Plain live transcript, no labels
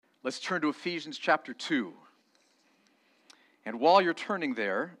Let's turn to Ephesians chapter 2. And while you're turning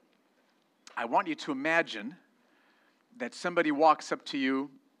there, I want you to imagine that somebody walks up to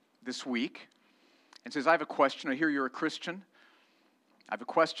you this week and says, I have a question. I hear you're a Christian. I have a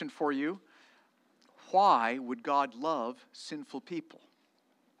question for you. Why would God love sinful people?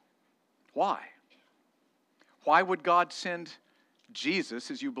 Why? Why would God send Jesus,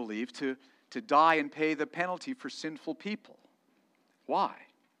 as you believe, to die and pay the penalty for sinful people? Why?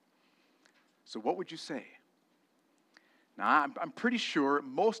 So what would you say? Now, I'm pretty sure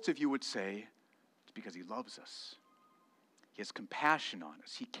most of you would say it's because he loves us. He has compassion on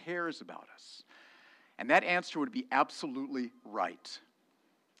us. He cares about us. And that answer would be absolutely right.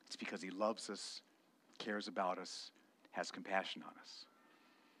 It's because he loves us, cares about us, has compassion on us.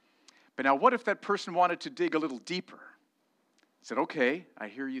 But now what if that person wanted to dig a little deeper? Said, okay, I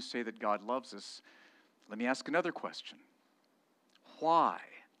hear you say that God loves us. Let me ask another question. Why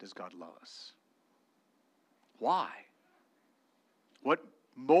does God love us? Why? What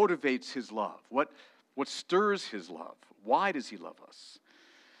motivates his love? What stirs his love? Why does he love us?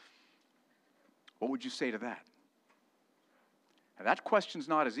 What would you say to that? Now, that question's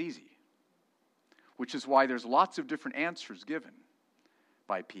not as easy, which is why there's lots of different answers given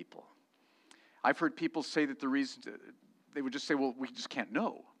by people. I've heard people say that the reason, they would just say, well, we just can't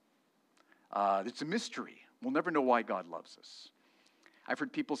know. It's a mystery. We'll never know why God loves us. I've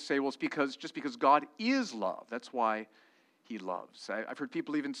heard people say, well, it's just because God is love. That's why he loves. I've heard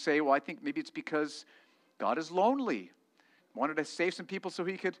people even say, well, I think maybe it's because God is lonely. Wanted to save some people so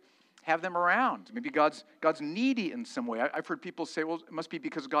he could have them around. Maybe God's needy in some way. I've heard people say, well, it must be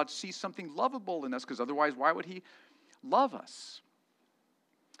because God sees something lovable in us, because otherwise, why would he love us?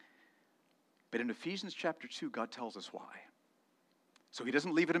 But in Ephesians chapter 2, God tells us why. So he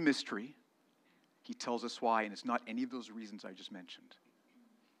doesn't leave it a mystery. He tells us why, and it's not any of those reasons I just mentioned.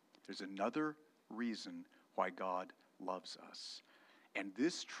 There's another reason why God loves us. And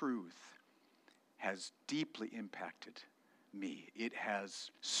this truth has deeply impacted me. It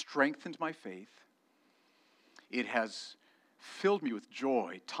has strengthened my faith. It has filled me with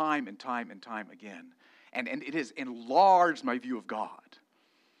joy time and time and time again. And it has enlarged my view of God.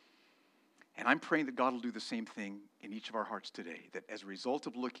 And I'm praying that God will do the same thing in each of our hearts today, that as a result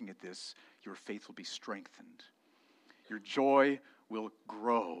of looking at this, your faith will be strengthened. Your joy will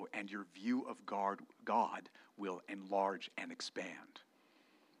grow, and your view of God will enlarge and expand.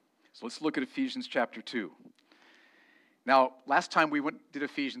 So let's look at Ephesians chapter 2. Now, last time we did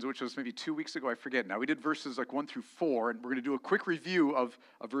Ephesians, which was maybe 2 weeks ago, I forget. Now, we did verses like 1 through 4, and we're going to do a quick review of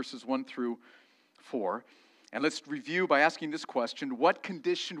verses 1 through 4. And let's review by asking this question: what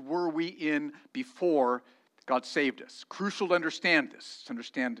condition were we in before God saved us? Crucial to understand this, to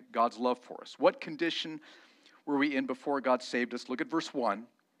understand God's love for us. What condition were we in before God saved us? Look at verse 1.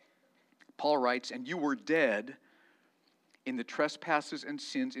 Paul writes, "And you were dead in the trespasses and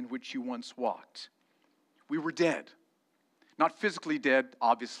sins in which you once walked." We were dead. Not physically dead,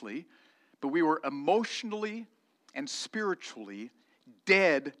 obviously, but we were emotionally and spiritually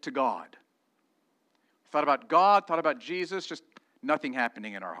dead to God. Thought about God, thought about Jesus, just nothing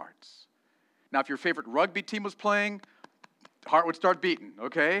happening in our hearts. Now, if your favorite rugby team was playing, heart would start beating,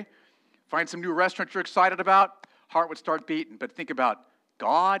 okay? Find some new restaurant you're excited about, heart would start beating. But think about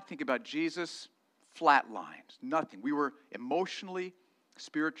God, think about Jesus, flat lines, nothing. We were emotionally,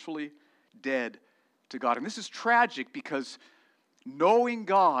 spiritually dead to God. And this is tragic because knowing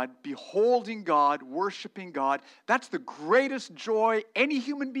God, beholding God, worshiping God, that's the greatest joy any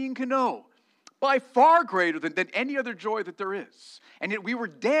human being can know. By far greater than any other joy that there is. And yet we were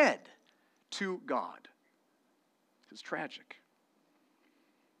dead to God. It's tragic.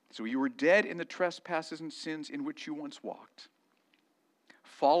 So you were dead in the trespasses and sins in which you once walked,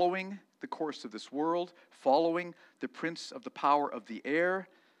 following the course of this world, following the prince of the power of the air,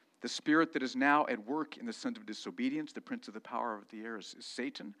 the spirit that is now at work in the sons of disobedience. The prince of the power of the air is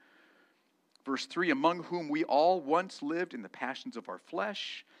Satan. Verse 3, "Among whom we all once lived in the passions of our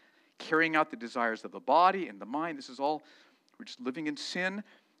flesh, carrying out the desires of the body and the mind." This is all, we're just living in sin,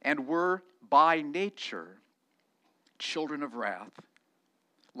 "and were by nature children of wrath,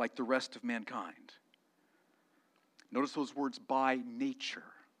 like the rest of mankind." Notice those words, by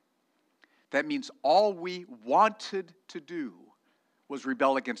nature. That means all we wanted to do was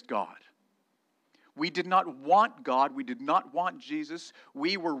rebel against God. We did not want God. We did not want Jesus.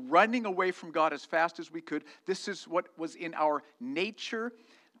 We were running away from God as fast as we could. This is what was in our nature.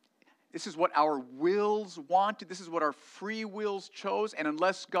 This is what our wills wanted. This is what our free wills chose. And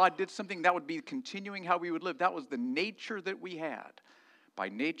unless God did something, that would be continuing how we would live. That was the nature that we had. By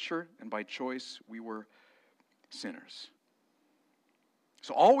nature and by choice, we were sinners.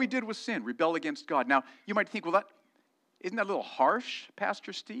 So all we did was sin, rebel against God. Now, you might think, well, isn't that a little harsh,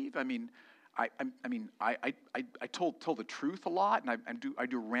 Pastor Steve? I mean, I told the truth a lot, and I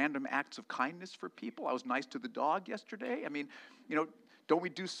do random acts of kindness for people. I was nice to the dog yesterday. I mean, don't we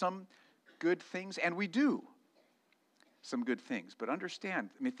do some good things? And we do some good things. But understand,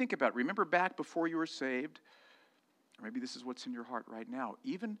 think about it. Remember back before you were saved, or maybe this is what's in your heart right now.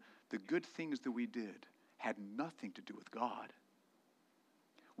 Even the good things that we did had nothing to do with God.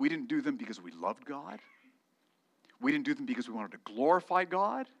 We didn't do them because we loved God. We didn't do them because we wanted to glorify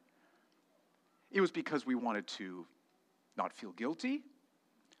God. It was because we wanted to not feel guilty,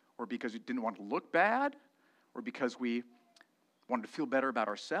 or because we didn't want to look bad, or because we wanted to feel better about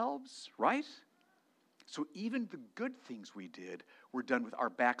ourselves, right? So even the good things we did were done with our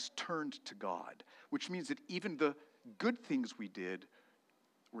backs turned to God, which means that even the good things we did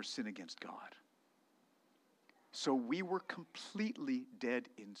were sin against God. So we were completely dead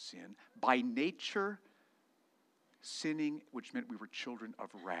in sin, by nature sinning, which meant we were children of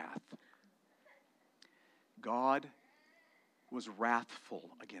wrath. God was wrathful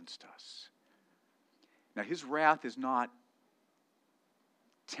against us. Now, his wrath is not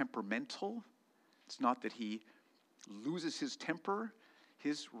temperamental. It's not that he loses his temper.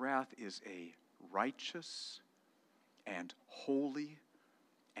 His wrath is a righteous and holy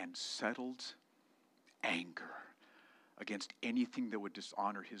and settled anger against anything that would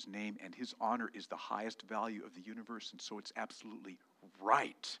dishonor his name, and his honor is the highest value of the universe, and so it's absolutely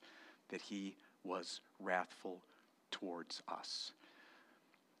right that he was wrathful towards us.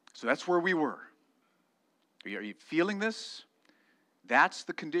 So that's where we were. Are you feeling this? That's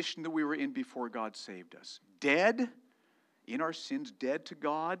the condition that we were in before God saved us. Dead in our sins, dead to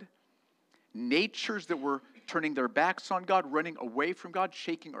God. Natures that were turning their backs on God, running away from God,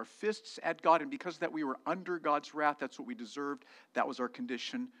 shaking our fists at God. And because of that, we were under God's wrath. That's what we deserved. That was our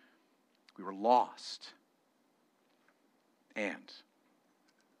condition. We were lost. And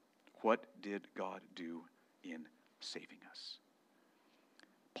what did God do in saving us?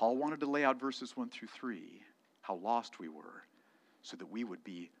 Paul wanted to lay out verses 1 through 3, how lost we were, so that we would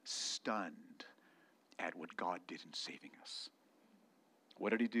be stunned at what God did in saving us.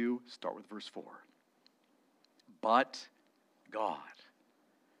 What did he do? Start with verse 4. But God,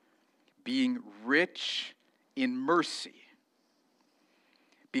 being rich in mercy,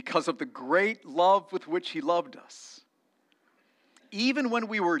 because of the great love with which he loved us, even when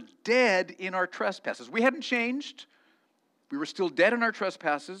we were dead in our trespasses. We hadn't changed. We were still dead in our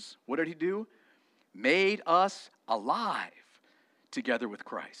trespasses. What did he do? Made us alive together with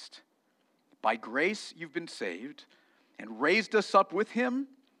Christ. By grace you've been saved, and raised us up with him,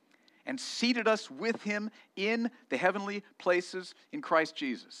 and seated us with him in the heavenly places in Christ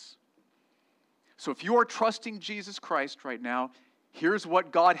Jesus. So if you are trusting Jesus Christ right now, here's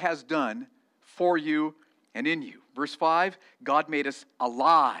what God has done for you and in you. Verse 5, God made us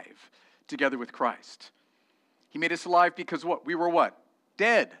alive together with Christ. He made us alive because what? We were what?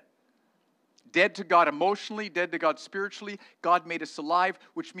 Dead. Dead to God emotionally, dead to God spiritually. God made us alive,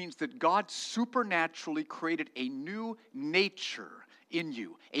 which means that God supernaturally created a new nature in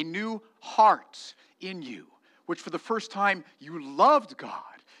you, a new heart in you, which for the first time you loved God.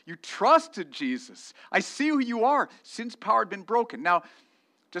 You trusted Jesus. I see who you are. Sin's power had been broken. Now,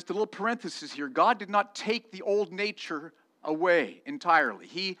 just a little parenthesis here. God did not take the old nature away entirely.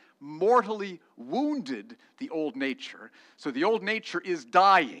 He mortally wounded the old nature. So the old nature is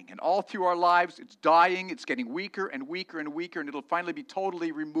dying, and all through our lives it's dying, it's getting weaker and weaker and weaker, and it'll finally be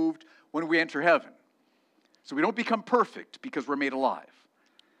totally removed when we enter heaven. So we don't become perfect because we're made alive,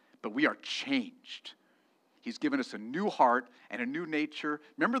 but we are changed. He's given us a new heart and a new nature.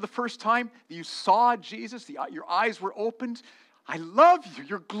 Remember the first time you saw Jesus, your eyes were opened? I love you.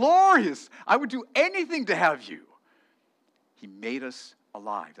 You're glorious. I would do anything to have you. He made us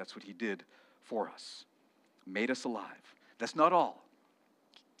alive. That's what he did for us. Made us alive. That's not all.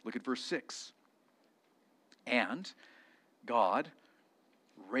 Look at verse 6. And God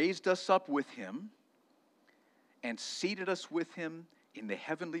raised us up with him and seated us with him in the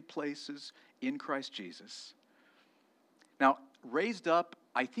heavenly places in Christ Jesus. Now, raised up,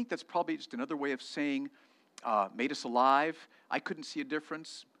 I think that's probably just another way of saying made us alive. I couldn't see a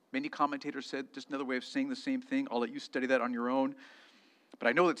difference. Many commentators said just another way of saying the same thing. I'll let you study that on your own. But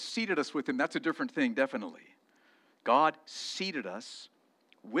I know that seated us with him, that's a different thing, definitely. God seated us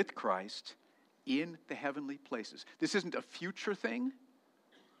with Christ in the heavenly places. This isn't a future thing.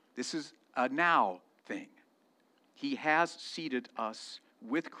 This is a now thing. He has seated us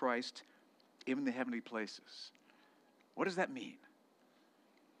with Christ in the heavenly places. What does that mean?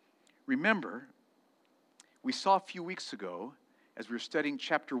 Remember, we saw a few weeks ago as we were studying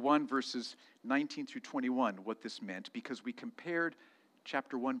chapter 1, verses 19 through 21, what this meant, because we compared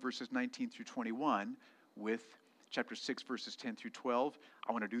chapter 1, verses 19 through 21 with chapter 6, verses 10 through 12.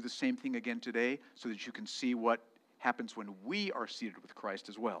 I want to do the same thing again today so that you can see what happens when we are seated with Christ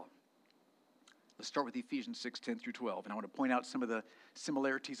as well. Let's start with Ephesians 6, 10 through 12, and I want to point out some of the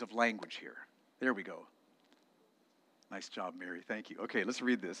similarities of language here. There we go. Nice job, Mary. Thank you. Okay, let's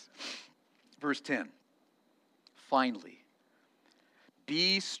read this. Verse 10. Finally,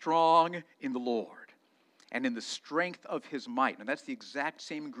 be strong in the Lord and in the strength of his might. And that's the exact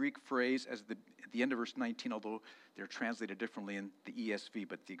same Greek phrase as at the end of verse 19, although they're translated differently in the ESV,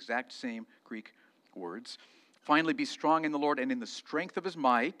 but the exact same Greek words. Finally, be strong in the Lord and in the strength of his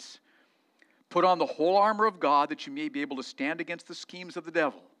might. Put on the whole armor of God that you may be able to stand against the schemes of the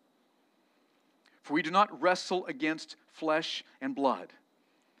devil. For we do not wrestle against flesh and blood,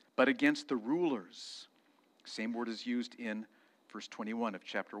 but against the rulers. Same word is used in verse 21 of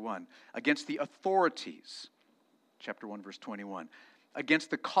chapter 1. Against the authorities, chapter 1, verse 21. Against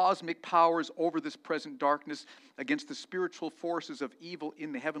the cosmic powers over this present darkness, against the spiritual forces of evil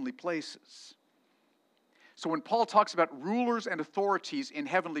in the heavenly places. So when Paul talks about rulers and authorities in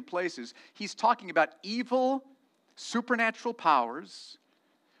heavenly places, he's talking about evil, supernatural powers,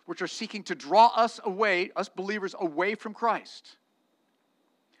 which are seeking to draw us away, us believers, away from Christ.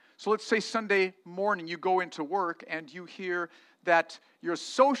 So let's say Sunday morning you go into work and you hear that your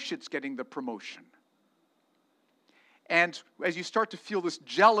associate's getting the promotion. And as you start to feel this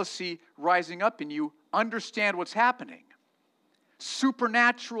jealousy rising up in you, understand what's happening.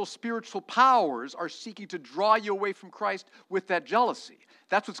 Supernatural spiritual powers are seeking to draw you away from Christ with that jealousy.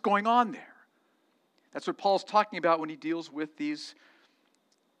 That's what's going on there. That's what Paul's talking about when he deals with these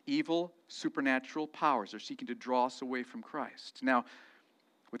evil supernatural powers. They're seeking to draw us away from Christ. Now,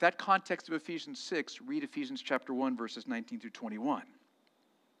 with that context of Ephesians 6, read Ephesians chapter 1, verses 19 through 21.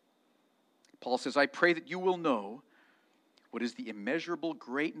 Paul says, I pray that you will know what is the immeasurable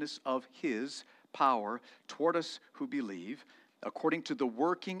greatness of his power toward us who believe, according to the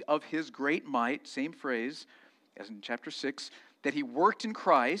working of his great might, same phrase as in chapter 6, that he worked in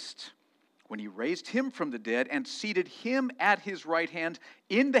Christ when he raised him from the dead and seated him at his right hand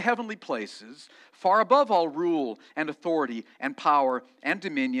in the heavenly places, far above all rule and authority and power and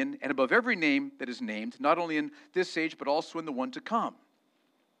dominion, and above every name that is named, not only in this age, but also in the one to come.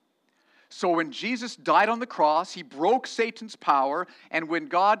 So when Jesus died on the cross, he broke Satan's power, and when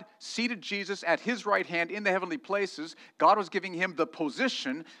God seated Jesus at his right hand in the heavenly places, God was giving him the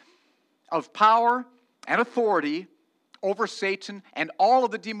position of power and authority over Satan and all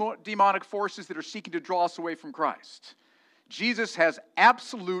of the demonic forces that are seeking to draw us away from Christ. Jesus has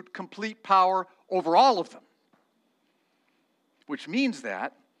absolute, complete power over all of them. Which means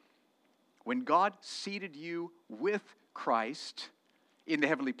that when God seated you with Christ in the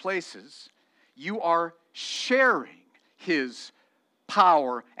heavenly places, you are sharing his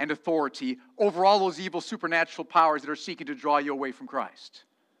power and authority over all those evil supernatural powers that are seeking to draw you away from Christ.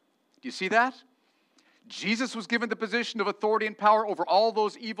 Do you see that? Jesus was given the position of authority and power over all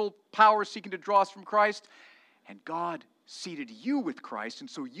those evil powers seeking to draw us from Christ, and God seated you with Christ, and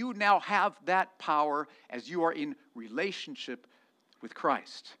so you now have that power as you are in relationship with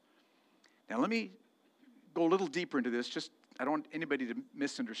Christ. Now let me go a little deeper into this, I don't want anybody to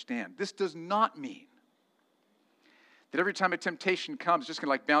misunderstand. This does not mean that every time a temptation comes, it's just going to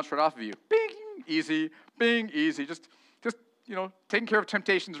like bounce right off of you. Bing, easy, bing, easy. Just taking care of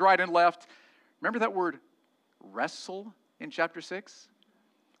temptations right and left. Remember that word wrestle in chapter 6?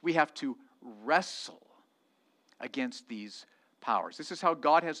 We have to wrestle against these powers. This is how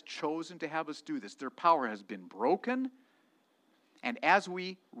God has chosen to have us do this. Their power has been broken. And as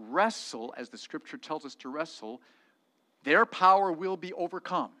we wrestle, as the scripture tells us to wrestle, their power will be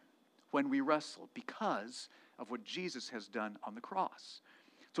overcome when we wrestle because of what Jesus has done on the cross.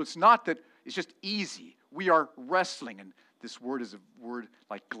 So it's not that it's just easy. We are wrestling, and this word is a word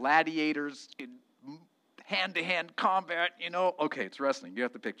like gladiators in hand-to-hand combat, Okay, it's wrestling. You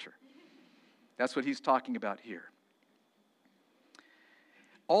have the picture. That's what he's talking about here.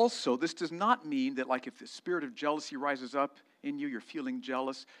 Also, this does not mean that like if the spirit of jealousy rises up in you, you're feeling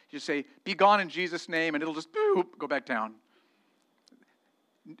jealous, you say, be gone in Jesus' name, and it'll just boop, go back down.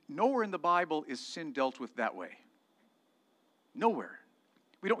 Nowhere in the Bible is sin dealt with that way. Nowhere.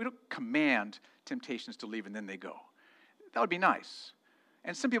 We don't command temptations to leave and then they go. That would be nice.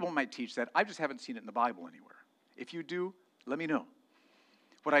 And some people might teach that. I just haven't seen it in the Bible anywhere. If you do, let me know.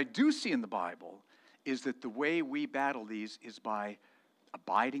 What I do see in the Bible is that the way we battle these is by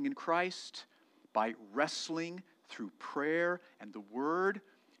abiding in Christ, by wrestling through prayer and the Word,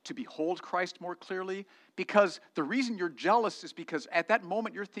 to behold Christ more clearly? Because the reason you're jealous is because at that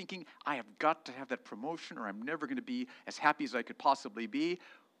moment you're thinking, I have got to have that promotion or I'm never going to be as happy as I could possibly be,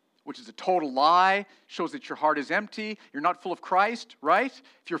 which is a total lie, shows that your heart is empty, you're not full of Christ, right?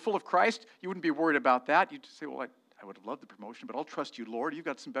 If you're full of Christ, you wouldn't be worried about that. You'd say, well, I would have loved the promotion, but I'll trust you, Lord. You've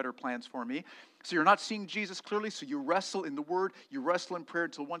got some better plans for me. So you're not seeing Jesus clearly, so you wrestle in the Word, you wrestle in prayer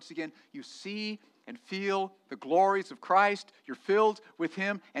until once again you see and feel the glories of Christ. You're filled with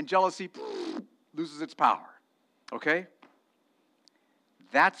Him, and jealousy loses its power. Okay?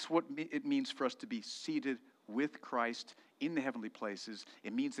 That's what it means for us to be seated with Christ in the heavenly places.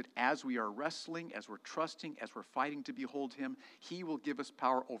 It means that as we are wrestling, as we're trusting, as we're fighting to behold Him, He will give us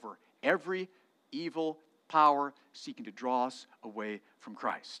power over every evil power seeking to draw us away from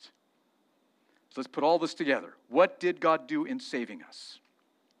Christ. So let's put all this together. What did God do in saving us?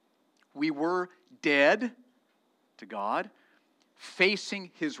 We were dead to God,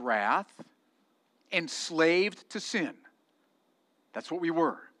 facing His wrath, enslaved to sin. That's what we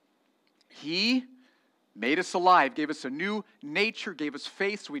were. He made us alive, gave us a new nature, gave us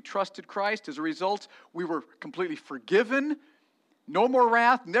faith, so we trusted Christ. As a result, we were completely forgiven. No more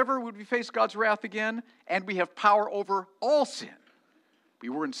wrath. Never would we face God's wrath again. And we have power over all sin. We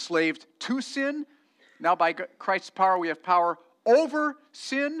were enslaved to sin. Now by Christ's power, we have power over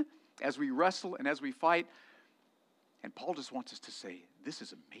sin as we wrestle and as we fight. And Paul just wants us to say, this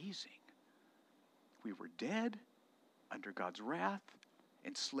is amazing. We were dead under God's wrath,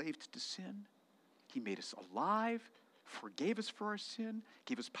 enslaved to sin. He made us alive, forgave us for our sin,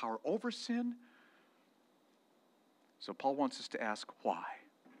 gave us power over sin. So Paul wants us to ask, why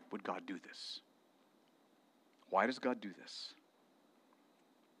would God do this? Why does God do this?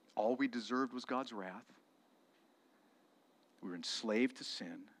 All we deserved was God's wrath. We were enslaved to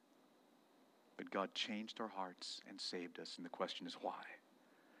sin, but God changed our hearts and saved us, and the question is why?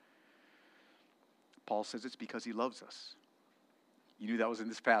 Paul says it's because He loves us. You knew that was in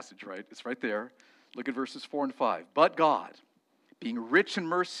this passage, right? It's right there. Look at verses 4 and 5. But God, being rich in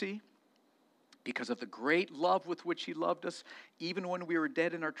mercy, because of the great love with which He loved us, even when we were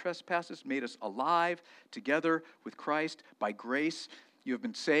dead in our trespasses, made us alive together with Christ. By grace you have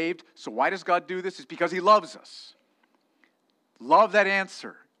been saved. So why does God do this? It's because He loves us. Love that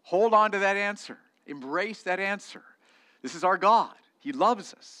answer. Hold on to that answer. Embrace that answer. This is our God. He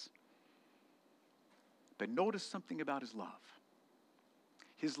loves us. But notice something about His love.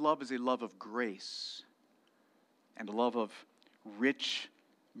 His love is a love of grace and a love of rich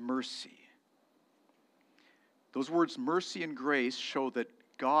mercy. Those words, mercy and grace, show that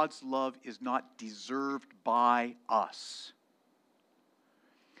God's love is not deserved by us.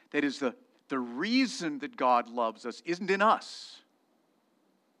 That is, the reason that God loves us isn't in us.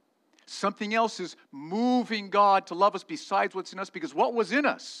 Something else is moving God to love us besides what's in us, because what was in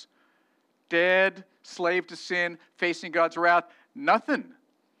us? Dead, slave to sin, facing God's wrath, nothing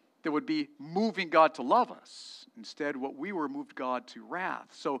that would be moving God to love us. Instead, what we were moved God to wrath.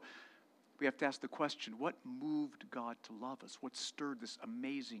 So we have to ask the question, what moved God to love us? What stirred this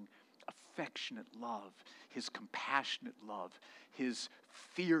amazing, affectionate love, His compassionate love, His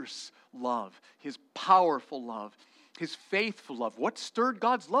fierce love, His powerful love, His faithful love? What stirred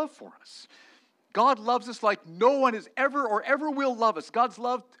God's love for us? God loves us like no one has ever or ever will love us. God's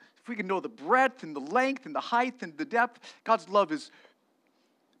love, if we can know the breadth and the length and the height and the depth, God's love is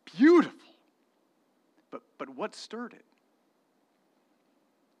beautiful. But what stirred it?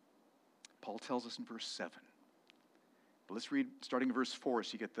 Paul tells us in verse 7. But let's read starting in verse 4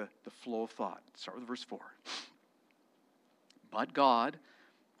 so you get the flow of thought. Start with verse 4. But God,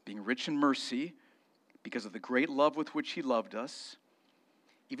 being rich in mercy, because of the great love with which He loved us,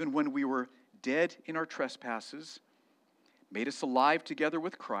 even when we were dead in our trespasses, made us alive together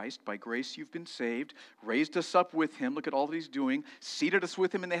with Christ. By grace you've been saved, raised us up with Him. Look at all that He's doing. Seated us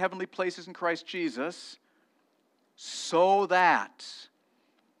with Him in the heavenly places in Christ Jesus, so that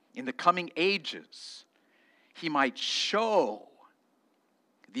in the coming ages He might show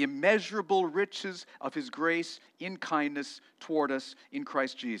the immeasurable riches of His grace in kindness toward us in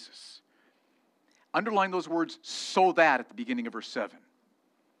Christ Jesus. Underline those words, so that, at the beginning of verse 7.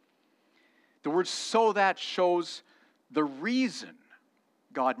 The word so that shows the reason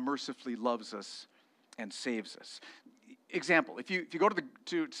God mercifully loves us and saves us. Example, if you go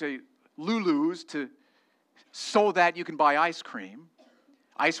to say Lulu's so that you can buy ice cream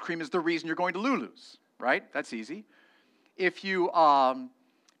is the reason you're going to Lulu's, right? That's easy. If you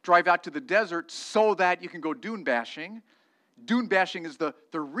drive out to the desert so that you can go dune bashing is the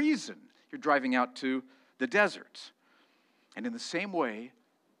reason you're driving out to the desert. And in the same way,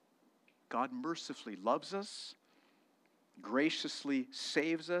 God mercifully loves us graciously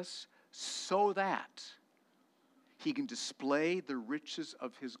saves us so that he can display the riches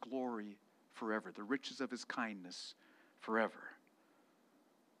of his glory forever, the riches of his kindness forever.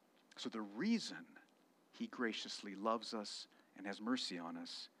 So the reason he graciously loves us and has mercy on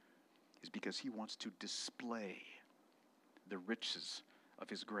us is because he wants to display the riches of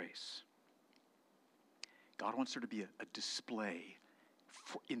his grace. God wants there to be a display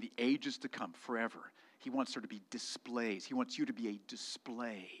in the ages to come, forever. He wants there to be displays. He wants you to be a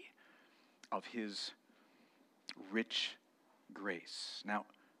display of his rich grace. Now,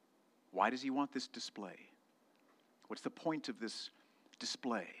 why does he want this display? What's the point of this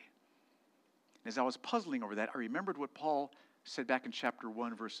display? And as I was puzzling over that, I remembered what Paul said back in chapter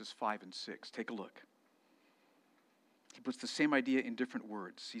 1, verses 5 and 6. Take a look. He puts the same idea in different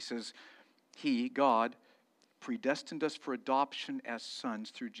words. He says, he, God, predestined us for adoption as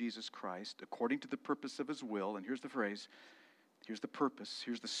sons through Jesus Christ, according to the purpose of his will. And here's the phrase, here's the purpose,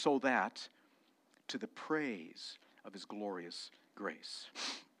 here's the so that, to the praise of his glorious grace.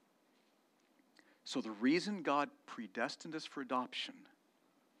 So the reason God predestined us for adoption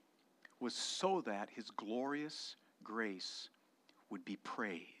was so that his glorious grace would be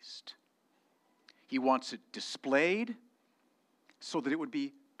praised. He wants it displayed so that it would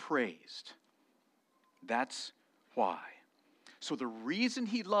be praised. That's why. So the reason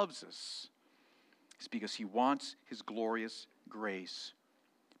he loves us is because he wants his glorious grace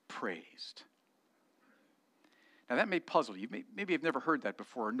praised. Now that may puzzle you. Maybe you've never heard that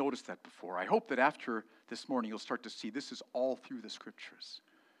before or noticed that before. I hope that after this morning you'll start to see this is all through the Scriptures.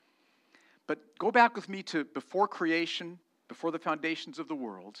 But go back with me to before creation, before the foundations of the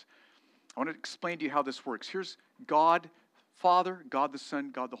world. I want to explain to you how this works. Here's God Father, God the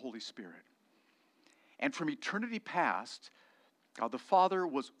Son, God the Holy Spirit. And from eternity past, God the Father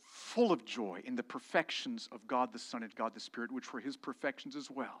was full of joy in the perfections of God the Son and God the Spirit, which were his perfections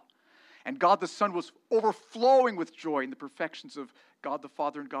as well. And God the Son was overflowing with joy in the perfections of God the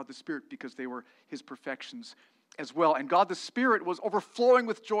Father and God the Spirit because they were his perfections as well. And God the Spirit was overflowing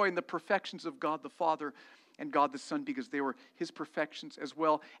with joy in the perfections of God the Father and God the Son because they were his perfections as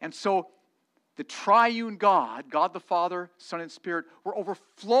well. And so the triune God, God the Father, Son, and Spirit, were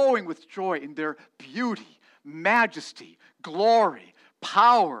overflowing with joy in their beauty, majesty, glory,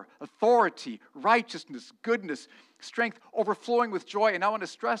 power, authority, righteousness, goodness, strength, overflowing with joy. And I want to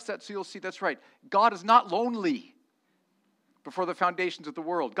stress that so you'll see that's right. God is not lonely before the foundations of the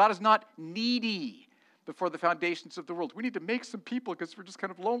world. God is not needy before the foundations of the world. We need to make some people because we're just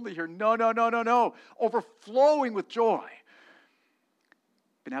kind of lonely here. No. Overflowing with joy.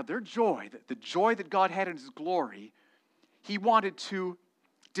 But now their joy, the joy that God had in his glory, he wanted to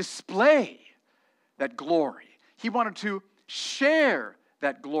display that glory. He wanted to share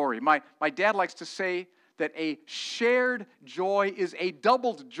that glory. My dad likes to say that a shared joy is a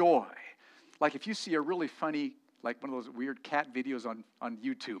doubled joy. Like if you see a really funny, like one of those weird cat videos on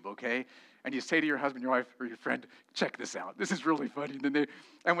YouTube, okay? And you say to your husband, your wife, or your friend, check this out. This is really funny.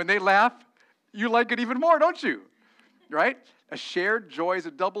 And when they laugh, you like it even more, don't you? Right? A shared joy is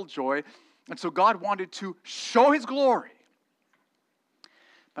a double joy. And so God wanted to show his glory.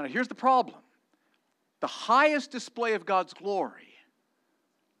 Now here's the problem. The highest display of God's glory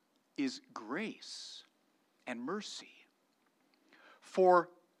is grace and mercy. For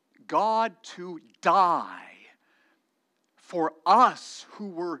God to die for us who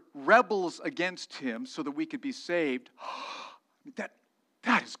were rebels against him so that we could be saved, that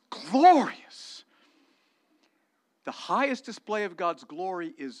is glorious. The highest display of God's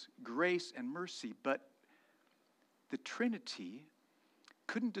glory is grace and mercy, but the Trinity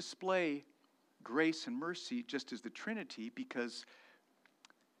couldn't display grace and mercy just as the Trinity, because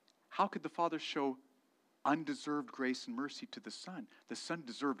how could the Father show undeserved grace and mercy to the Son? The Son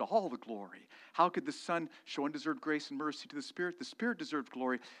deserved all the glory. How could the Son show undeserved grace and mercy to the Spirit? The Spirit deserved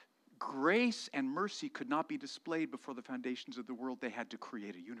glory. Grace and mercy could not be displayed before the foundations of the world. They had to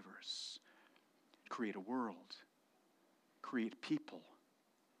create a universe, create a world, create people,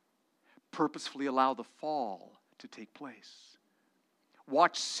 purposefully allow the fall to take place.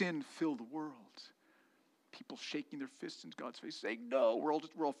 Watch sin fill the world. People shaking their fists in God's face, saying, no, we're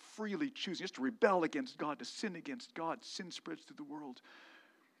all freely choosing just to rebel against God, to sin against God. Sin spreads through the world.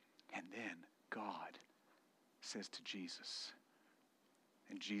 And then God says to Jesus,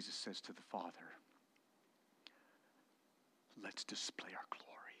 and Jesus says to the Father, let's display our glory.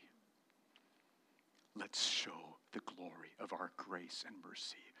 Let's show the glory of our grace and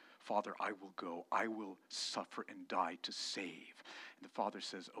mercy. Father, I will go. I will suffer and die to save. And the Father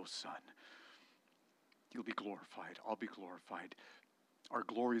says, oh, Son, you'll be glorified. I'll be glorified. Our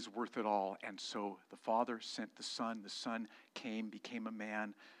glory is worth it all. And so the Father sent the Son came, became a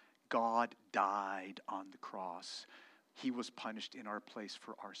man. God died on the cross. He was punished in our place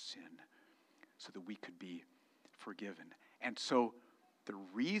for our sin so that we could be forgiven. And so the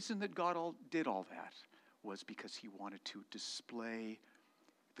reason that God did all that was because he wanted to display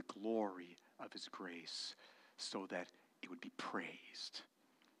the glory of his grace so that it would be praised.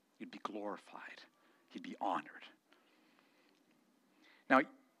 It'd be glorified. He'd be honored. Now,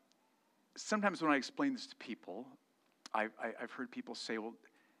 sometimes when I explain this to people, I've heard people say, well,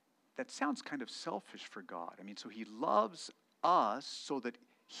 that sounds kind of selfish for God. I mean, so he loves us so that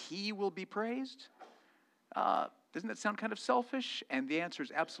he will be praised? Doesn't that sound kind of selfish? And the answer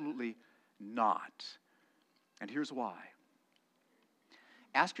is absolutely not. And here's why.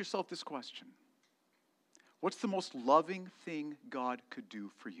 Ask yourself this question. What's the most loving thing God could do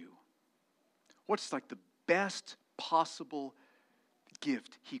for you? What's like the best possible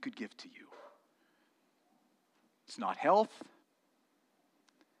gift he could give to you? It's not health.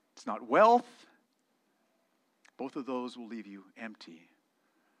 It's not wealth. Both of those will leave you empty.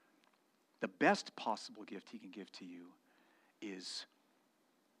 The best possible gift he can give to you is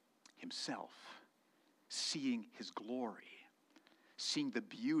himself, seeing his glory, seeing the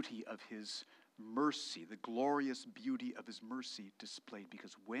beauty of his mercy, the glorious beauty of his mercy displayed.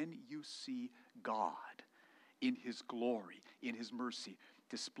 Because when you see God in his glory, in his mercy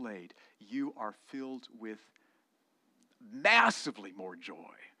displayed, you are filled with massively more joy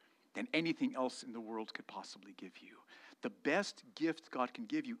than anything else in the world could possibly give you. The best gift God can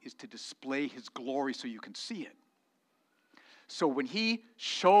give you is to display his glory so you can see it. So when he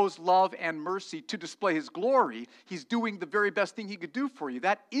shows love and mercy to display his glory, he's doing the very best thing he could do for you.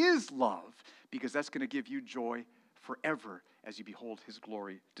 That is love, because that's going to give you joy forever as you behold his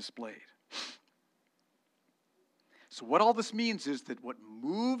glory displayed. So what all this means is that what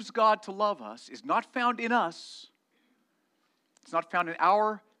moves God to love us is not found in us. It's not found in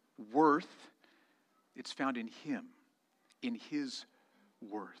our worth. It's found in him, in his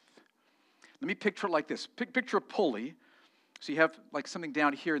worth. Let me picture it like this. Picture a pulley. So you have like something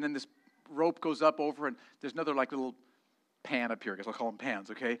down here, and then this rope goes up over, and there's another like little pan up here. I guess I'll call them pans,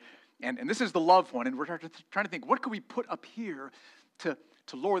 okay? And this is the love one, and we're trying to think, what could we put up here to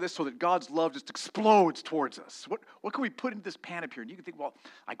lower this so that God's love just explodes towards us? What can we put into this pan up here? And you can think, well,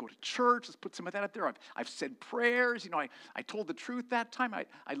 I go to church, let's put some of that up there. I've said prayers, I told the truth that time.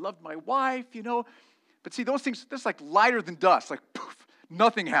 I loved my wife, But see, those things, that's like lighter than dust. Like, poof,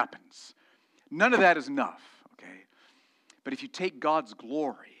 nothing happens. None of that is enough, okay? But if you take God's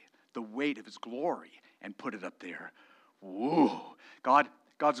glory, the weight of his glory, and put it up there, whoa,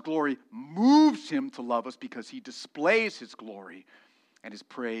 God's glory moves him to love us because he displays his glory and is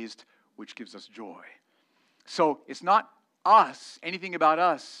praised, which gives us joy. So it's not us, anything about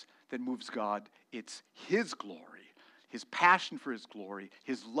us that moves God. It's his glory, his passion for his glory,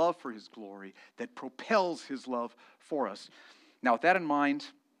 his love for his glory that propels his love for us. Now, with that in mind,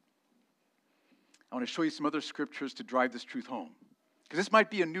 I want to show you some other scriptures to drive this truth home, because this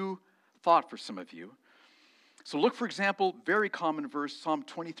might be a new thought for some of you. So look, for example, very common verse, Psalm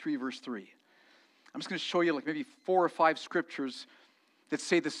 23, verse 3. I'm just going to show you like maybe 4 or 5 scriptures that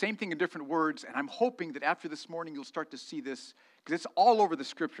say the same thing in different words, and I'm hoping that after this morning you'll start to see this, because it's all over the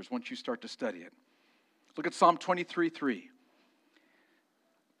scriptures once you start to study it. Look at Psalm 23, 3.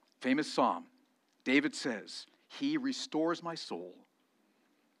 Famous psalm. David says, he restores my soul.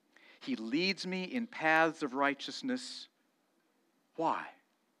 He leads me in paths of righteousness. Why?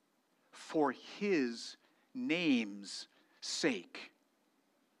 For his name's sake.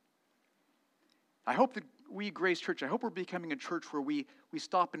 I hope that we, Grace Church, I hope we're becoming a church where we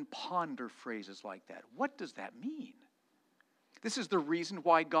stop and ponder phrases like that. What does that mean? This is the reason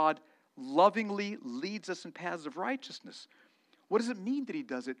why God lovingly leads us in paths of righteousness. What does it mean that he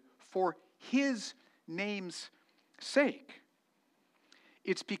does it? For his name's sake.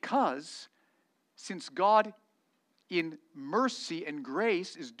 It's because since God in mercy and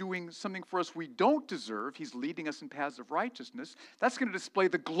grace is doing something for us we don't deserve, he's leading us in paths of righteousness, that's going to display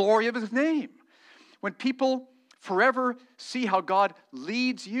the glory of his name. When people forever see how God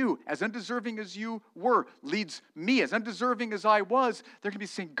leads you, as undeserving as you were, leads me, as undeserving as I was, they're going to be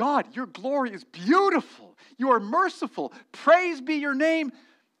saying, God, your glory is beautiful. You are merciful. Praise be your name.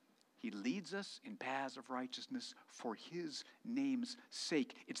 He leads us in paths of righteousness for his name's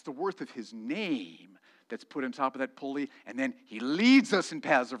sake. It's the worth of his name that's put on top of that pulley, and then he leads us in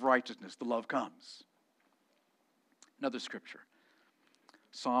paths of righteousness. The love comes. Another scripture,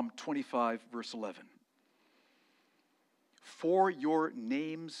 Psalm 25, verse 11. For your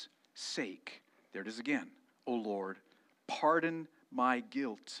name's sake, there it is again, O Lord, pardon my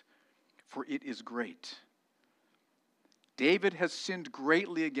guilt, for it is great. David has sinned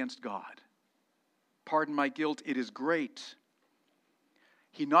greatly against God. Pardon my guilt, it is great.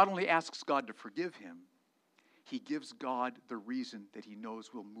 He not only asks God to forgive him, he gives God the reason that he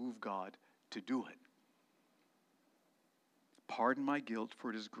knows will move God to do it. Pardon my guilt, for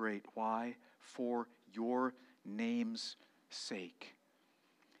it is great. Why? For your name's sake.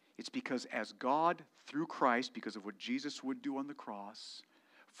 It's because as God, through Christ, because of what Jesus would do on the cross,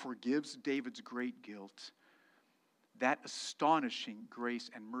 forgives David's great guilt, that astonishing grace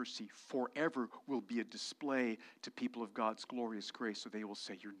and mercy forever will be a display to people of God's glorious grace, so they will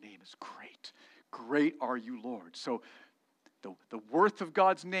say, your name is great. Great are you, Lord. So the worth of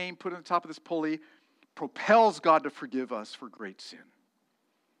God's name put on the top of this pulley propels God to forgive us for great sin.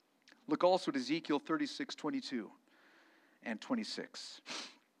 Look also at Ezekiel 36:22 and 26.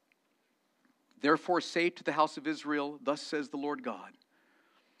 Therefore say to the house of Israel, thus says the Lord God,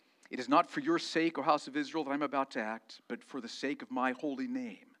 it is not for your sake, O house of Israel, that I am about to act, but for the sake of my holy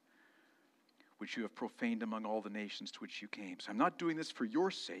name, which you have profaned among all the nations to which you came. So I'm not doing this for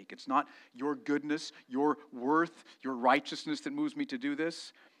your sake. It's not your goodness, your worth, your righteousness that moves me to do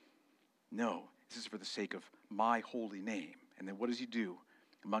this. No, this is for the sake of my holy name. And then what does he do?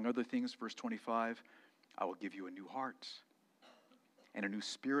 Among other things, verse 25, I will give you a new heart, and a new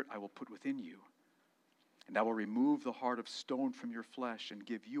spirit I will put within you. And I will remove the heart of stone from your flesh and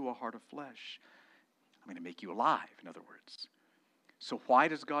give you a heart of flesh. I'm going to make you alive, in other words. So why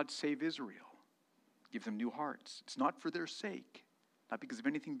does God save Israel? Give them new hearts. It's not for their sake, not because of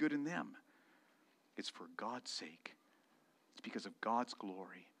anything good in them. It's for God's sake. It's because of God's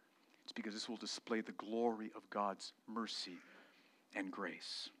glory. It's because this will display the glory of God's mercy and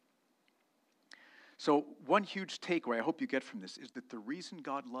grace. So one huge takeaway I hope you get from this is that the reason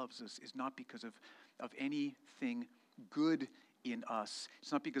God loves us is not because of anything good in us.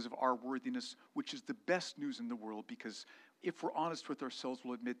 It's not because of our worthiness, which is the best news in the world, because if we're honest with ourselves,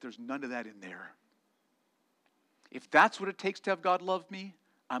 we'll admit there's none of that in there. If that's what it takes to have God love me,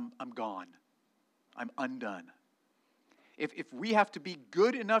 I'm gone. I'm undone. If we have to be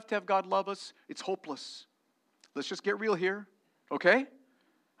good enough to have God love us, it's hopeless. Let's just get real here, okay?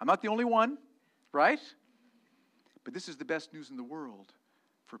 I'm not the only one, right? But this is the best news in the world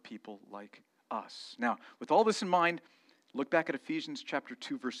for people like us. Now, with all this in mind, look back at Ephesians chapter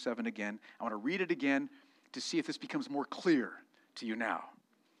 2, verse 7 again. I want to read it again to see if this becomes more clear to you now.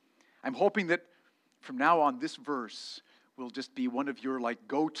 I'm hoping that from now on, this verse will just be one of your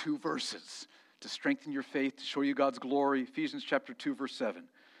go-to verses to strengthen your faith, to show you God's glory. Ephesians chapter 2, verse 7.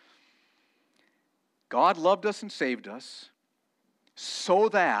 God loved us and saved us so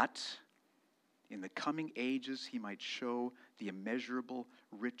that in the coming ages he might show the immeasurable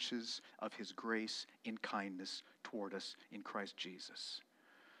riches of his grace in kindness toward us in Christ Jesus.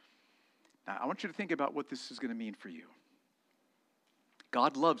 Now, I want you to think about what this is going to mean for you.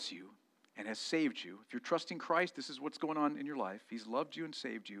 God loves you and has saved you. If you're trusting Christ, this is what's going on in your life. He's loved you and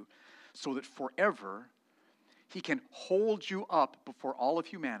saved you so that forever he can hold you up before all of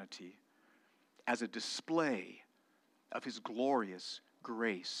humanity as a display of his glorious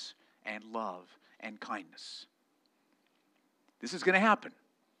grace and love and kindness. This is going to happen.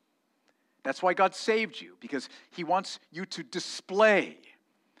 That's why God saved you, because he wants you to display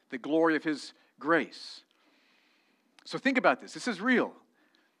the glory of his grace. So think about this. This is real.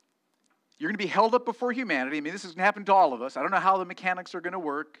 You're going to be held up before humanity. I mean, this is going to happen to all of us. I don't know how the mechanics are going to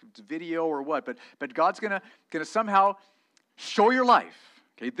work, it's video or what, but God's going to somehow show your life.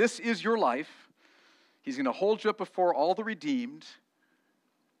 Okay, this is your life. He's going to hold you up before all the redeemed,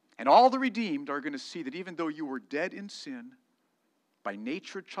 and all the redeemed are going to see that even though you were dead in sin, by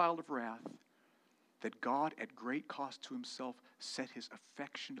nature a child of wrath, that God at great cost to himself set his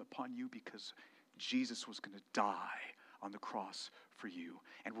affection upon you because Jesus was going to die on the cross for you.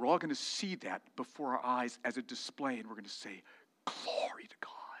 And we're all going to see that before our eyes as a display, and we're going to say, glory to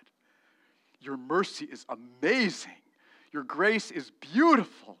God. Your mercy is amazing. Your grace is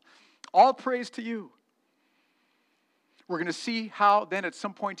beautiful. All praise to you. We're going to see how then at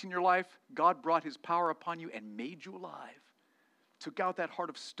some point in your life, God brought his power upon you and made you alive. Took out that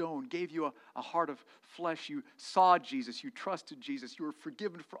heart of stone, gave you a heart of flesh. You saw Jesus, you trusted Jesus, you were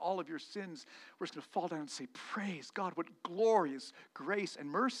forgiven for all of your sins. We're just going to fall down and say, praise God, what glorious grace and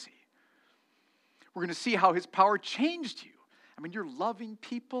mercy. We're going to see how his power changed you. I mean, you're loving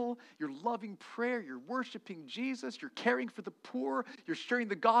people, you're loving prayer, you're worshiping Jesus, you're caring for the poor, you're sharing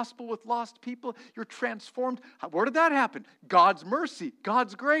the gospel with lost people, you're transformed. Where did that happen? God's mercy,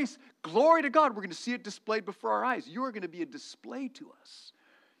 God's grace. Glory to God. We're going to see it displayed before our eyes. You are going to be a display to us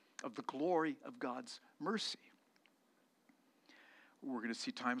of the glory of God's mercy. We're going to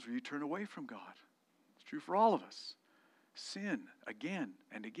see times where you turn away from God. It's true for all of us. Sin again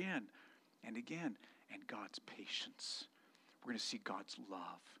and again and again. And God's patience. We're going to see God's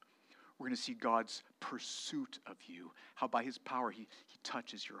love. We're going to see God's pursuit of you. How by his power he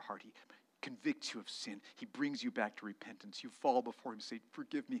touches your heart. He convicts you of sin. He brings you back to repentance. You fall before him and say,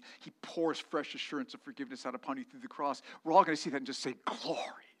 forgive me. He pours fresh assurance of forgiveness out upon you through the cross. We're all going to see that and just say, glory.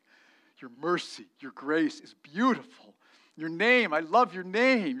 Your mercy, your grace is beautiful. Your name, I love your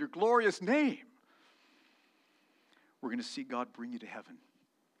name, your glorious name. We're going to see God bring you to heaven.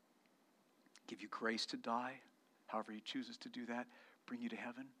 Give you grace to die, however he chooses to do that, bring you to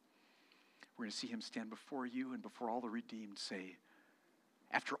heaven. We're going to see him stand before you and before all the redeemed say,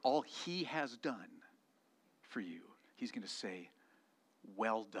 after all he has done for you, he's going to say,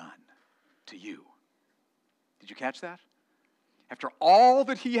 well done to you. Did you catch that? After all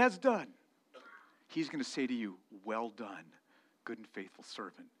that he has done, he's going to say to you, well done, good and faithful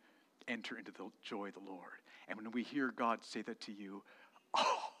servant. Enter into the joy of the Lord. And when we hear God say that to you,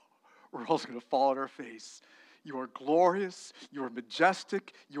 we're all going to fall on our face. You are glorious, you are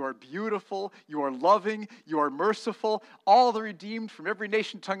majestic, you are beautiful, you are loving, you are merciful. All the redeemed from every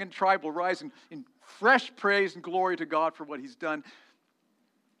nation, tongue, and tribe will rise in fresh praise and glory to God for what he's done.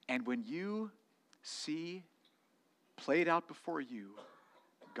 And when you see played out before you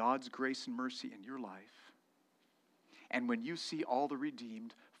God's grace and mercy in your life, and when you see all the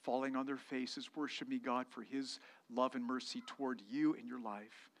redeemed falling on their faces, worship me, God, for his love and mercy toward you in your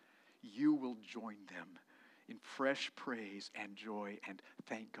life, you will join them in fresh praise and joy and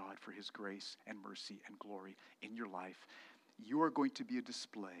thank God for his grace and mercy and glory in your life. You are going to be a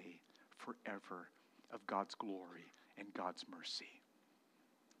display forever of God's glory and God's mercy.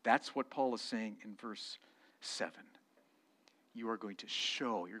 That's what Paul is saying in verse 7. You are going to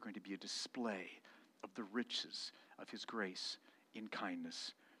show, you're going to be a display of the riches of his grace in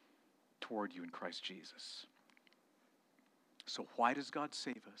kindness toward you in Christ Jesus. So why does God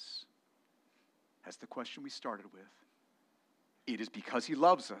save us? That's the question we started with. It is because he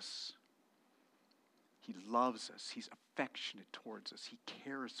loves us. He loves us. He's affectionate towards us. He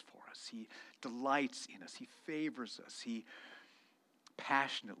cares for us. He delights in us. He favors us. He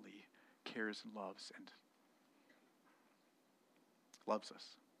passionately cares and loves us.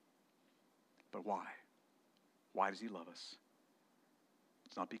 But why? Why does he love us?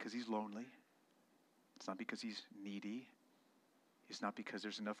 It's not because he's lonely. It's not because he's needy. It's not because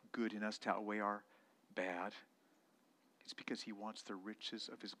there's enough good in us to outweigh our bad. It's because he wants the riches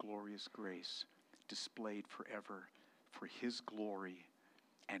of his glorious grace displayed forever for his glory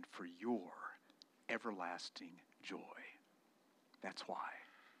and for your everlasting joy. That's why.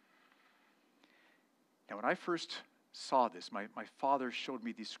 Now, when I first saw this, my father showed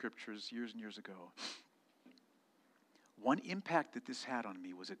me these scriptures years and years ago. One impact that this had on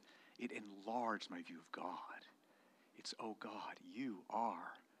me was it enlarged my view of God. It's, oh God, you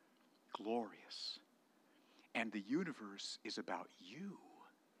are glorious. And the universe is about you.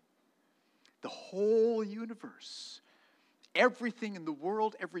 The whole universe. Everything in the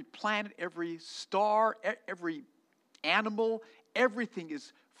world, every planet, every star, every animal, everything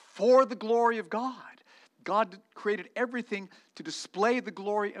is for the glory of God. God created everything to display the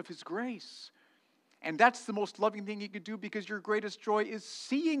glory of his grace. And that's the most loving thing you could do, because your greatest joy is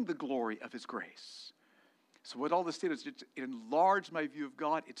seeing the glory of his grace. So what all this did is it enlarged my view of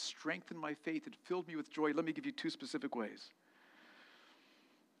God. It strengthened my faith. It filled me with joy. Let me give you two specific ways.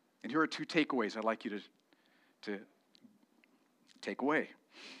 And here are two takeaways I'd like you to take away.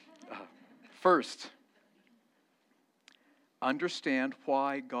 First, understand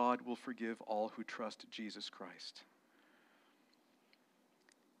why God will forgive all who trust Jesus Christ.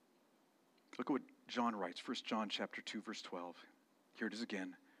 Look at what John writes, 1 John chapter 2, verse 12. Here it is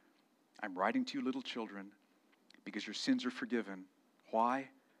again. I'm writing to you, little children, because your sins are forgiven. Why?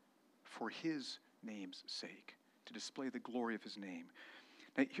 For his name's sake, to display the glory of his name.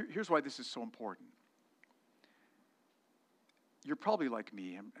 Now, here's why this is so important. You're probably like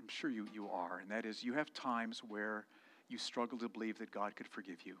me, I'm sure you are, and that is you have times where you struggle to believe that God could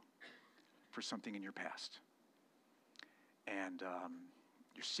forgive you for something in your past. And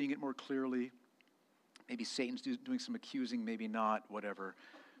you're seeing it more clearly. Maybe Satan's doing some accusing, maybe not, whatever.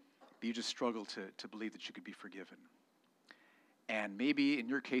 But you just struggle to believe that you could be forgiven. And maybe in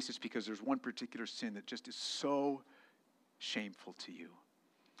your case it's because there's one particular sin that just is so shameful to you.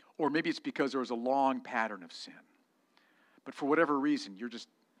 Or maybe it's because there was a long pattern of sin. But for whatever reason, you're just,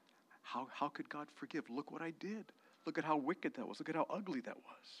 how could God forgive? Look what I did. Look at how wicked that was. Look at how ugly that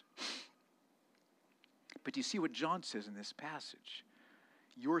was. But you see what John says in this passage.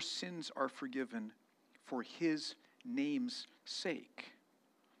 Your sins are forgiven for his name's sake.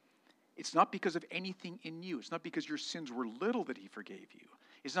 It's not because of anything in you. It's not because your sins were little that he forgave you.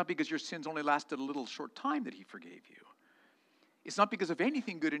 It's not because your sins only lasted a little short time that he forgave you. It's not because of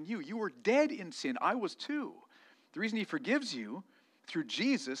anything good in you. You were dead in sin. I was too. The reason he forgives you through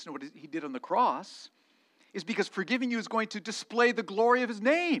Jesus and what he did on the cross is because forgiving you is going to display the glory of his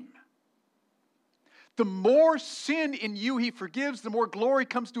name. The more sin in you he forgives, the more glory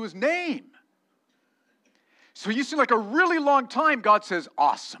comes to his name. So you sin like a really long time, God says,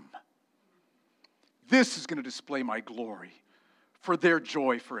 awesome. This is going to display my glory for their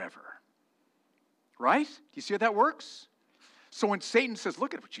joy forever. Right? Do you see how that works? So when Satan says,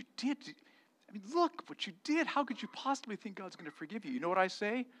 look at what you did. Look what you did. How could you possibly think God's going to forgive you? You know what I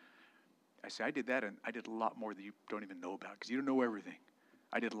say? I say, I did that and I did a lot more that you don't even know about because you don't know everything.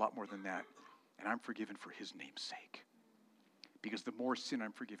 I did a lot more than that. And I'm forgiven for his name's sake. Because the more sin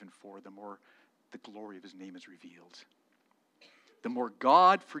I'm forgiven for, the more the glory of his name is revealed. The more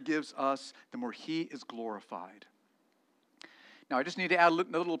God forgives us, the more he is glorified. Now, I just need to add a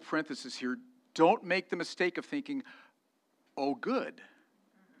little parenthesis here. Don't make the mistake of thinking, oh, good.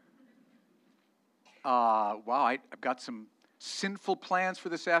 Wow, I've got some sinful plans for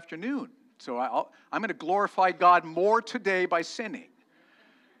this afternoon. So I'm going to glorify God more today by sinning.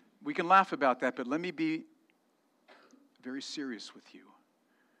 We can laugh about that, but let me be very serious with you.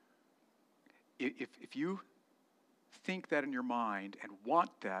 If you think that in your mind and want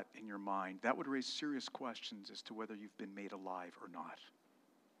that in your mind, that would raise serious questions as to whether you've been made alive or not.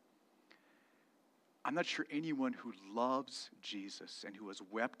 I'm not sure anyone who loves Jesus and who has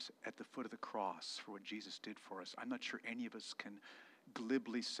wept at the foot of the cross for what Jesus did for us, I'm not sure any of us can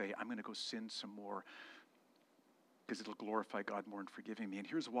glibly say, I'm going to go sin some more because it'll glorify God more in forgiving me. And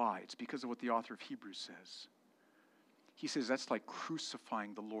here's why. It's because of what the author of Hebrews says. He says that's like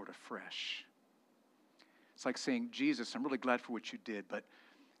crucifying the Lord afresh. It's like saying, Jesus, I'm really glad for what you did, but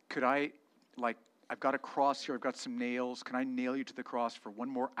could I've got a cross here, I've got some nails. Can I nail you to the cross for one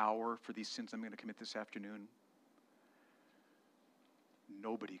more hour for these sins I'm going to commit this afternoon?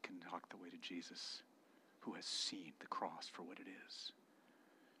 Nobody can talk the way to Jesus who has seen the cross for what it is.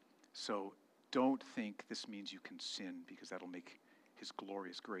 So don't think this means you can sin because that'll make his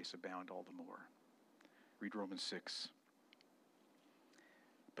glorious grace abound all the more. Read Romans 6.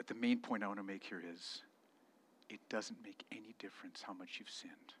 But the main point I want to make here is it doesn't make any difference how much you've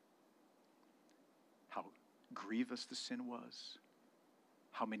sinned. How grievous the sin was,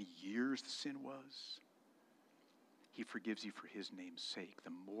 how many years the sin was. He forgives you for his name's sake. The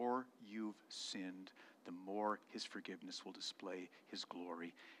more you've sinned, the more his forgiveness will display his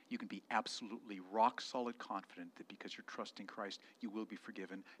glory. You can be absolutely rock-solid confident that because you're trusting Christ, you will be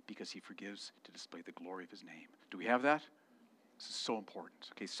forgiven because he forgives to display the glory of his name. Do we have that? This is so important.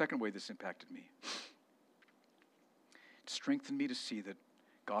 Okay, second way this impacted me. It strengthened me to see that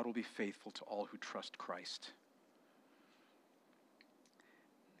God will be faithful to all who trust Christ.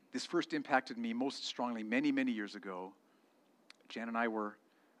 This first impacted me most strongly many, many years ago. Jan and I were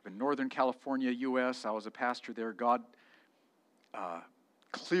in Northern California, U.S. I was a pastor there. God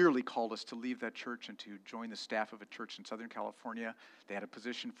clearly called us to leave that church and to join the staff of a church in Southern California. They had a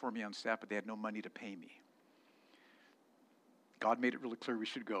position for me on staff, but they had no money to pay me. God made it really clear we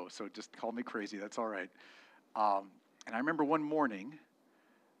should go, so just call me crazy. That's all right. And I remember one morning,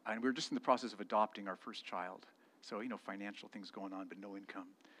 and we were just in the process of adopting our first child. So, financial things going on, but no income.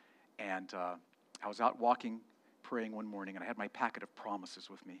 And I was out walking, praying one morning, and I had my packet of promises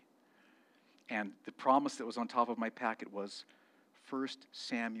with me. And the promise that was on top of my packet was 1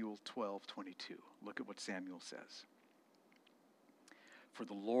 Samuel 12:22. Look at what Samuel says. For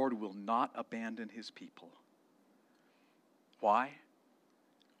the Lord will not abandon his people. Why?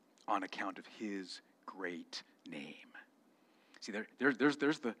 On account of his great name. See, there's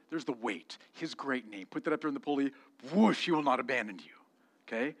the weight. His great name. Put that up there in the pulley. Whoosh, he will not abandon you.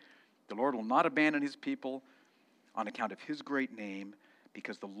 Okay? The Lord will not abandon his people on account of his great name,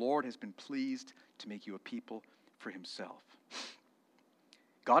 because the Lord has been pleased to make you a people for himself.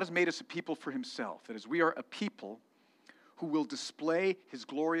 God has made us a people for himself. That is, we are a people who will display his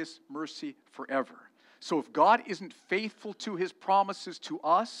glorious mercy forever. So if God isn't faithful to his promises to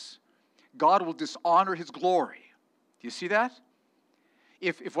us, God will dishonor his glory. Do you see that?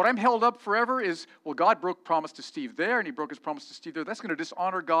 If what I'm held up forever is, well, God broke promise to Steve there, and he broke his promise to Steve there, that's going to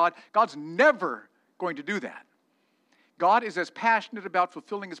dishonor God. God's never going to do that. God is as passionate about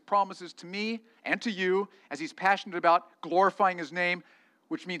fulfilling his promises to me and to you as he's passionate about glorifying his name,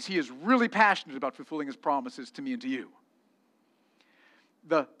 which means he is really passionate about fulfilling his promises to me and to you.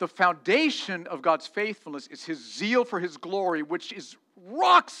 The foundation of God's faithfulness is his zeal for his glory, which is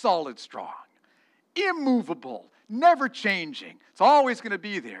rock solid strong, immovable, never changing. It's always going to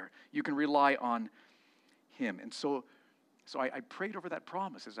be there. You can rely on him. And so I prayed over that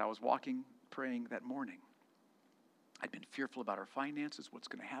promise as I was praying that morning. I'd been fearful about our finances, what's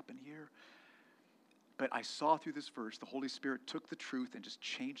going to happen here. But I saw through this verse, the Holy Spirit took the truth and just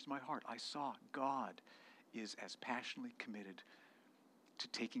changed my heart. I saw God is as passionately committed to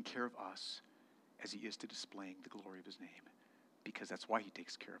taking care of us as he is to displaying the glory of his name. Because that's why he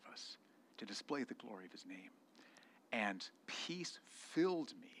takes care of us, to display the glory of his name. And peace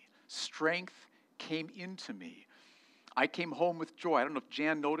filled me. Strength came into me. I came home with joy. I don't know if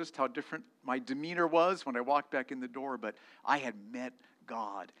Jan noticed how different my demeanor was when I walked back in the door, but I had met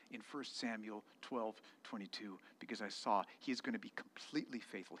God in 1 Samuel 12:22 because I saw he is going to be completely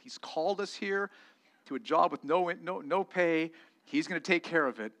faithful. He's called us here to a job with no pay. He's going to take care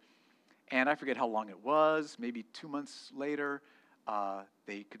of it. And I forget how long it was, maybe 2 months later,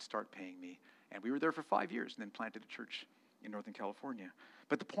 they could start paying me. And we were there for 5 years and then planted a church in Northern California.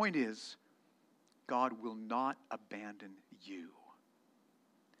 But the point is, God will not abandon you.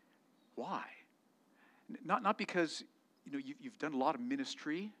 Why? Not because you've done a lot of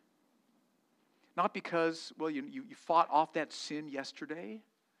ministry. Not because, you fought off that sin yesterday.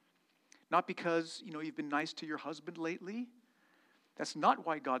 Not because, you've been nice to your husband lately. That's not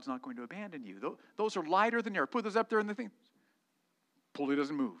why God's not going to abandon you. Those are lighter than air. Put those up there in the thing. Pulley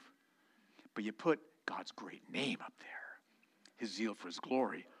doesn't move. But you put God's great name up there. His zeal for his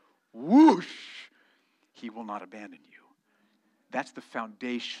glory. Whoosh! He will not abandon you. That's the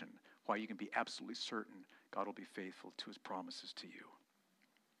foundation why you can be absolutely certain God will be faithful to his promises to you.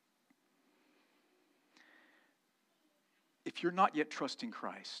 If you're not yet trusting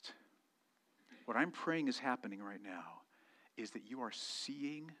Christ, what I'm praying is happening right now is that you are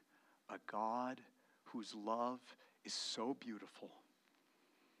seeing a God whose love is so beautiful,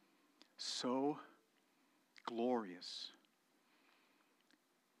 so glorious,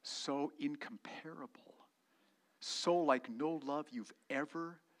 so incomparable, so like no love you've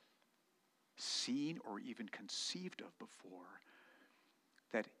ever seen or even conceived of before,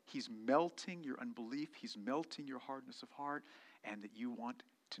 that he's melting your unbelief, he's melting your hardness of heart, and that you want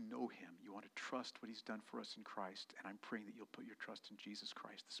to know him. You want to trust what he's done for us in Christ, and I'm praying that you'll put your trust in Jesus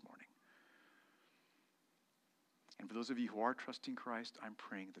Christ this morning. And for those of you who are trusting Christ, I'm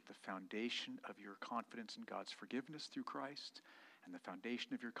praying that the foundation of your confidence in God's forgiveness through Christ and the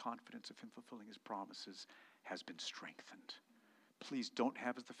foundation of your confidence of him fulfilling his promises has been strengthened. Please don't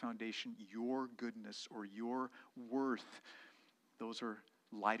have as the foundation your goodness or your worth. Those are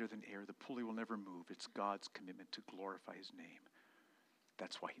lighter than air. The pulley will never move. It's God's commitment to glorify his name.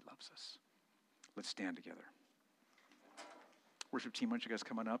 That's why he loves us. Let's stand together. Worship team, why don't you guys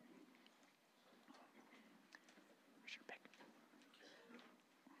come on up? Where's your pick?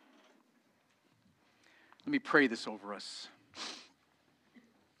 Let me pray this over us.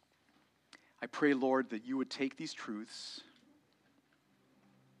 I pray, Lord, that you would take these truths,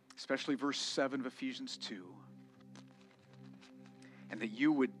 especially verse 7 of Ephesians 2, and that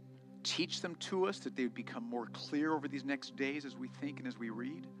you would teach them to us, that they would become more clear over these next days as we think and as we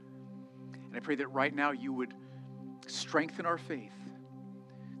read. And I pray that right now you would strengthen our faith,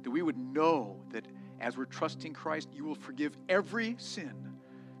 that we would know that as we're trusting Christ, you will forgive every sin,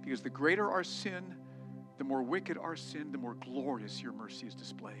 because the greater our sin, the more wicked our sin, the more glorious your mercy is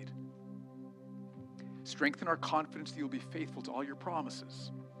displayed. Strengthen our confidence that you'll be faithful to all your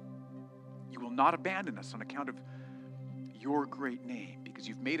promises. You will not abandon us on account of your great name, because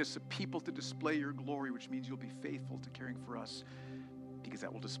you've made us a people to display your glory, which means you'll be faithful to caring for us, because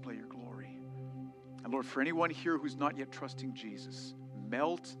that will display your glory. And Lord, for anyone here who's not yet trusting Jesus,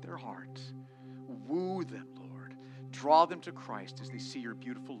 melt their heart, woo them, Lord, draw them to Christ as they see your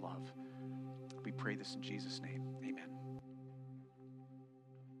beautiful love. We pray this in Jesus' name.